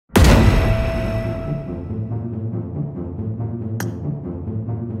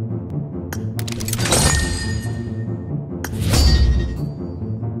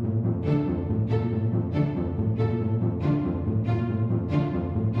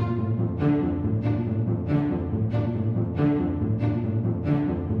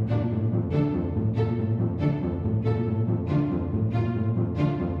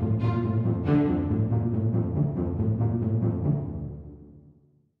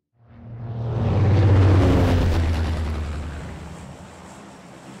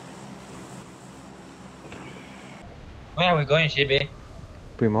are we going, Shibe?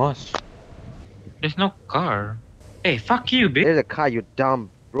 Primos. There's no car. Hey, fuck you, bitch. There's a car, you dumb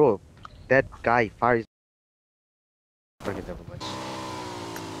bro. That guy fires. Okay, never mind.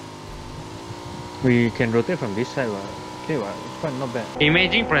 We can rotate from this side. Okay, it's quite not bad.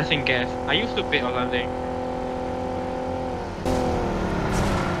 Imagine pressing gas. Are you stupid or something?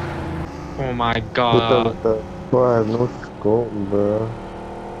 Oh my god. Bro, I have no scope, bro.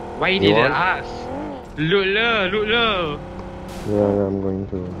 Why you didn't ask? Look le. Yeah, I'm going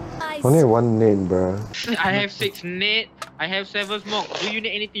to. Only one nade, bro. I have 6 net. I have 7 smoke. Do you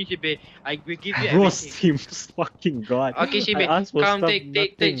need anything, Shibe? I will give you Roast everything. teams, fucking god. Okay, Shibe. Come take,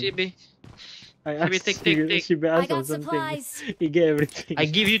 Shibe. I Shibe, asked take. Shibe asked for something. He get everything. I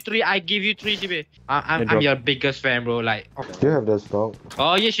give you 3, Shibe. I'm your biggest fan, bro. Like. Oh, Do you have that stock?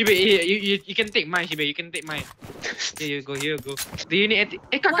 oh yeah, Shibe. You can take mine, Shibe. You can take mine. Here you go. Do you need anything?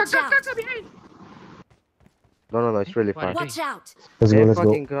 Hey, car behind. No, it's really far. Watch out! Let's go, let's go.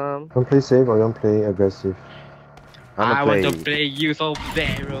 Fucking come. You want to play safe or you want to play aggressive? I want to play you so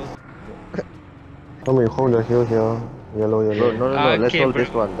bad, bro. How we hold the hill here? Yellow. Bro, no. Let's Okay, hold bro.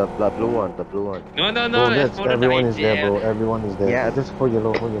 this one, the blue one. No. Bro, Let's that's, follow everyone the is there, bro. ATL. Everyone is there. Yeah. Just hold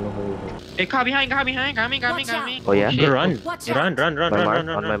yellow. Hey, car behind. Coming. Oh yeah? Shit. Run.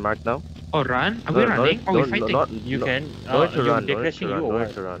 On my mark now. Oh, run? Are we running? Or we fighting? You can. No to run, They're no crashing to you or run, no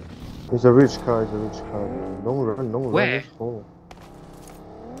what? to run. It's a rich car, bro. Don't run, Where? Just hold.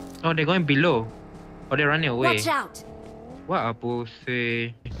 Oh, they're going below. Oh, they're running away. Watch out! What a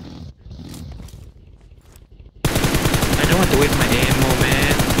pussy. I don't want to waste my ammo,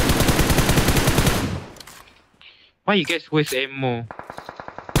 man. Why you guys waste ammo?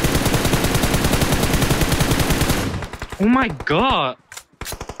 Oh my god!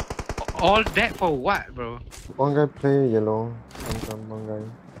 All that for what, bro? One guy play yellow. One guy.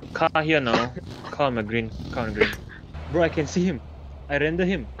 Car here now. Car on green. Bro, I can see him. I render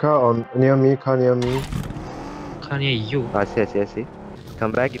him. Car near me. Can't hear you. I see.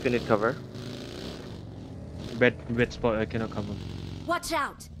 Come back if you need cover. Bad spot. I cannot cover. Watch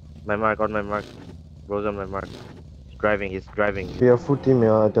out! On my mark. Rose on my mark. He's driving. We are full team,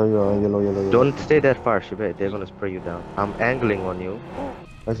 yeah. I tell you, yellow. Don't stay that far, Shibe. They're gonna spray you down. I'm angling on you.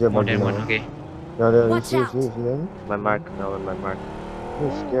 I see a More buggy than now. one, okay. Yeah, Watch out. see them? My mark now on my mark. You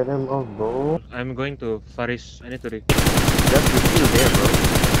scare them off, bro. I'm going to Faris. I need to Just reveal there, bro.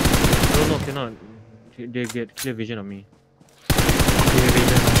 No, cannot. They get clear vision of me.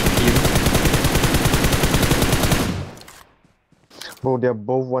 Bro, they're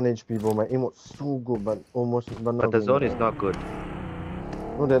both 1 HP, bro. My aim was so good, but not But the good. zone is not good.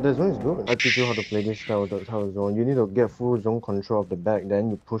 No, the zone is good. I teach you how to play this style of zone. You need to get full zone control of the back, then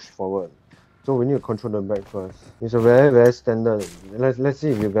you push forward. So we need to control the back first. It's a very standard. Let's see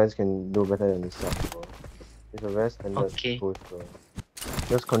if you guys can do better than this stuff, bro. It's a very standard Okay. push, bro.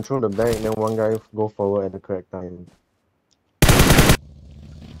 Just control the back, then one guy go forward at the correct time.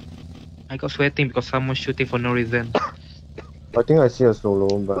 I got sweating because someone's shooting for no reason. I think I see a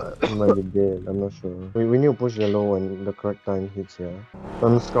solo, but he might be dead. I'm not sure. We need to push yellow when the correct time hits here.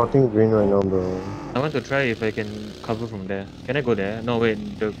 I'm scouting green right now, bro. I want to try if I can cover from there. Can I go there? No, wait.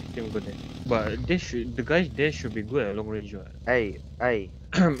 The team go there. But the guys there should be good at long range. Right? Hey.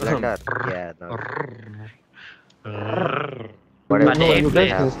 Like that. Yeah, no. Whatever. No, you guys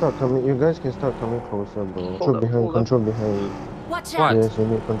Yeah. can start coming closer, bro. Control behind. Watch What? out! Yes, you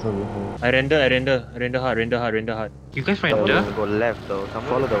need control behind. I render hard. You guys right Someone there? will go left though. Someone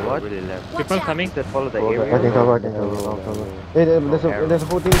Follow the will go what? really left. People Watch out. coming. Instead follow the I area. can cover. I'll cover. Hey, there's a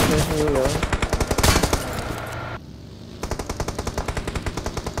whole team chasing you, yeah.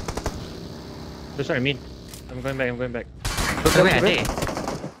 That's what I mean. I'm going back. Look at where are they?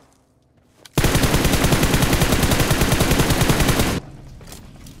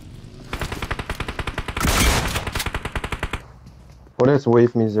 Oh, that's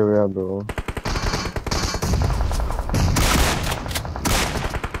wave miseria, bro.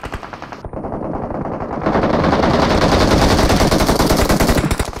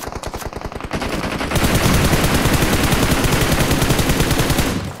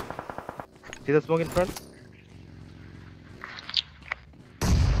 See the smoke in front?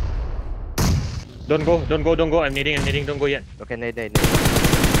 Don't go. I'm needing. Don't go yet. Okay, nade.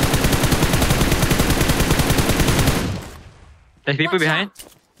 There's people Watch behind.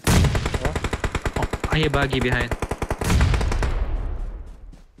 Oh, I hear buggy behind.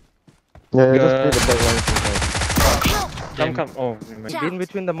 Yeah, just play the back line sometimes. Come. Oh, never mind. In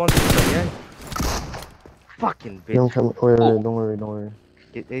between the monsters, yeah. Fucking bitch. Don't come. Wait, don't worry.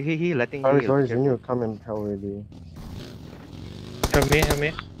 He letting Sorry, you. you need to come and help already. Help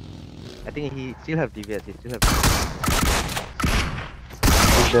me. I think he still have DBS.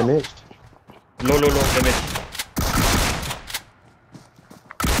 damaged. Low damage.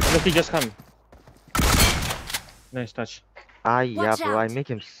 Look, he just come. Nice touch. Ah, yeah, Watch bro. I out. make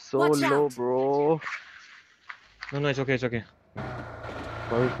him so Watch low, out. bro. No, it's okay.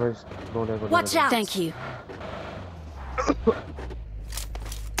 First, go there, go there. Watch out. Thank you.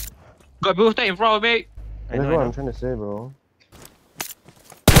 Got boosted in front of me. I That's know. what I'm trying to say, bro.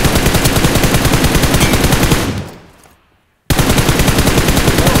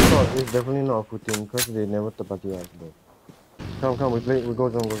 It's definitely not a good team because they never tepati us, bro. Come, we go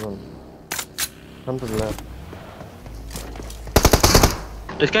zone. Come to the left.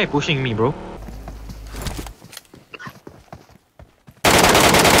 This guy pushing me, bro.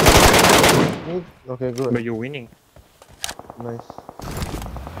 Okay, good. But you're winning. Nice.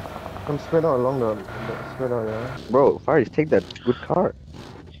 Come spread out along the spread out, yeah. Bro, Faris, take that good car.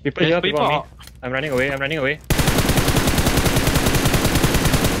 People There's here, people on me. people. I'm running away.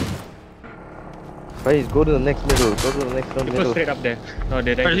 Faris, go to the next middle. Go to the next People middle. straight up there. No,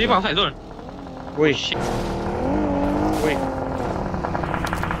 they're There's people there. outside zone. Wait. Shit. Wait.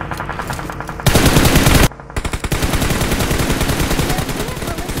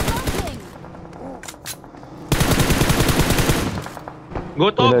 Go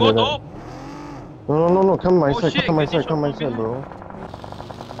top, go top. No, come my Oh, side, shit, come my getting side, come my shot side, from bro.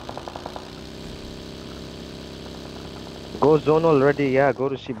 Go zone already, yeah. Go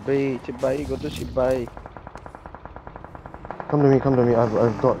to Shibai, go to Shibai. Come to me,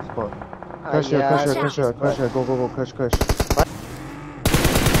 I've got spot. Crash here, yeah, go, crash. Faris,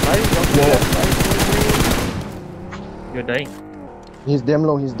 don't do that. You're dying. He's damn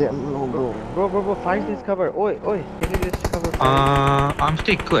low, bro. Bro, Faris needs cover. Oi, can you just cover Faris? I'm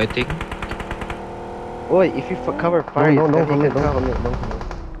still good, I think. Oi, if you cover Faris, Don't then he come can here, don't come. come here.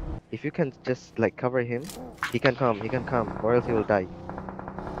 If you can just like cover him, he can come, or else he will die.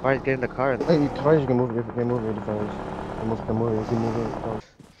 Faris, get in the car and Hey, Faris, you can move really Faris. Can move, you can move it.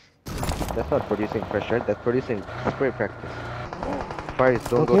 that's not producing pressure, that's producing spray practice. Faris,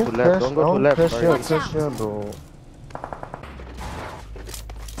 don't go Okay, to left, don't go to left. Crash Faris. here, bro.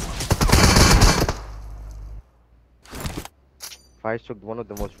 Faris took one of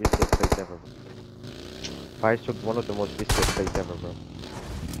the most risky plays ever. Bro.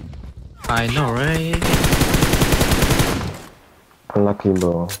 I know, right? Unlucky,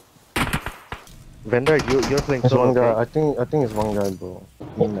 bro. Vendor, you're playing It's solo, one guy. okay? I think it's one guy, bro.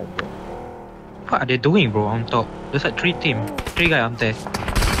 Like that. What are they doing, bro, on top? There's like 3 guys on there.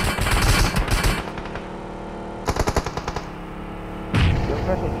 You're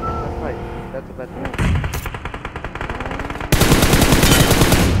fresh on fight. That's a bad thing.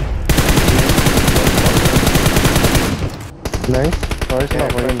 Nice. Faris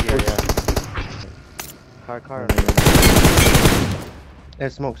not for him. Yeah. Car.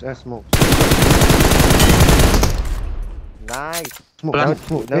 S smokes. Nice. Smoke. Plan.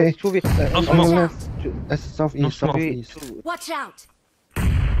 Now Hey, it's 2v. No on smoke. the left. S southeast. smoke. Watch out.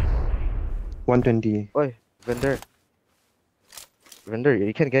 120. Oi, Vendor,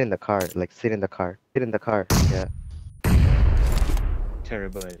 you can get in the car. Like sit in the car. Yeah.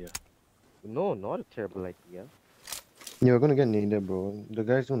 Terrible idea. No, not a terrible idea. You're gonna get needed, bro. The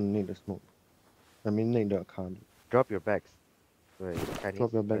guys don't need the smoke. I mean, need the car. Drop your bags. Wait,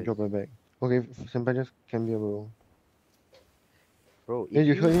 Drop your back. Okay, Senpai just came here, bro. Bro, Hey, if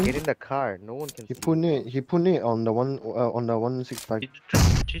you you heard him? get in the car, no one can He see put you. it on the 165.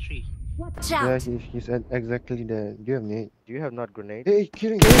 3. Watch Yeah, out. he's at exactly there. Do you have nade? Do you have not grenade? Hey,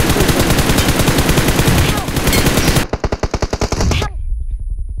 killing.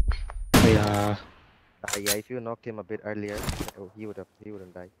 Yeah. Yeah, if you knocked him a bit earlier, he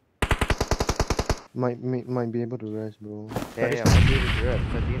wouldn't die. Might be able to rest, bro. Yeah, might be able to rest,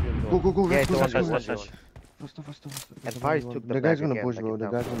 but he didn't know. Go, Yeah, it's rest, the rest, one rest. Faster. And Faris took the The guy's back gonna again, push, like bro. it's The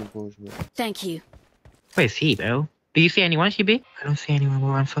now. guy's gonna push, bro. Thank you. Where is he, bro? Do you see anyone, Shibe? I don't see anyone,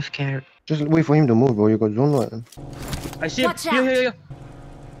 bro. I'm so scared. Just wait for him to move, bro. You got zone one. I see him. Watch Here. out.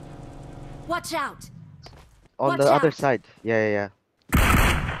 Watch out. On Watch the other out. side. Yeah.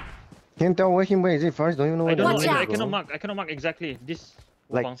 Can't tell where is it? First, don't you know I where don't know. Watch I out. cannot mark exactly this.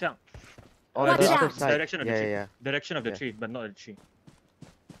 Like- 方向. On Watch the out. other side. Direction of the tree. Yeah. Direction of the Yeah. tree, but not the tree.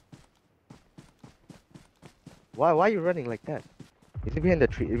 Why are you running like that? Is it behind the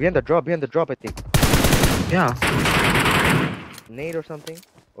tree? Behind the drop, I think. Yeah. Nade or something?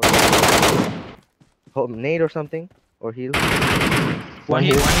 Or nade or something? Or heal? One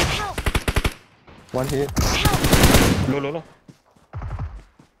hit. One hit. Low.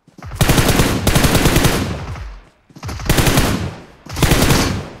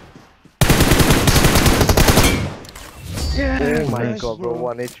 Yeah. my Nice. god, bro.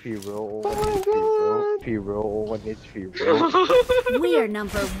 1 HP, bro. 1 HP, bro. 1 HP, bro. We're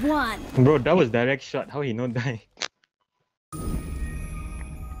number one. Bro, that was direct shot. How he not die?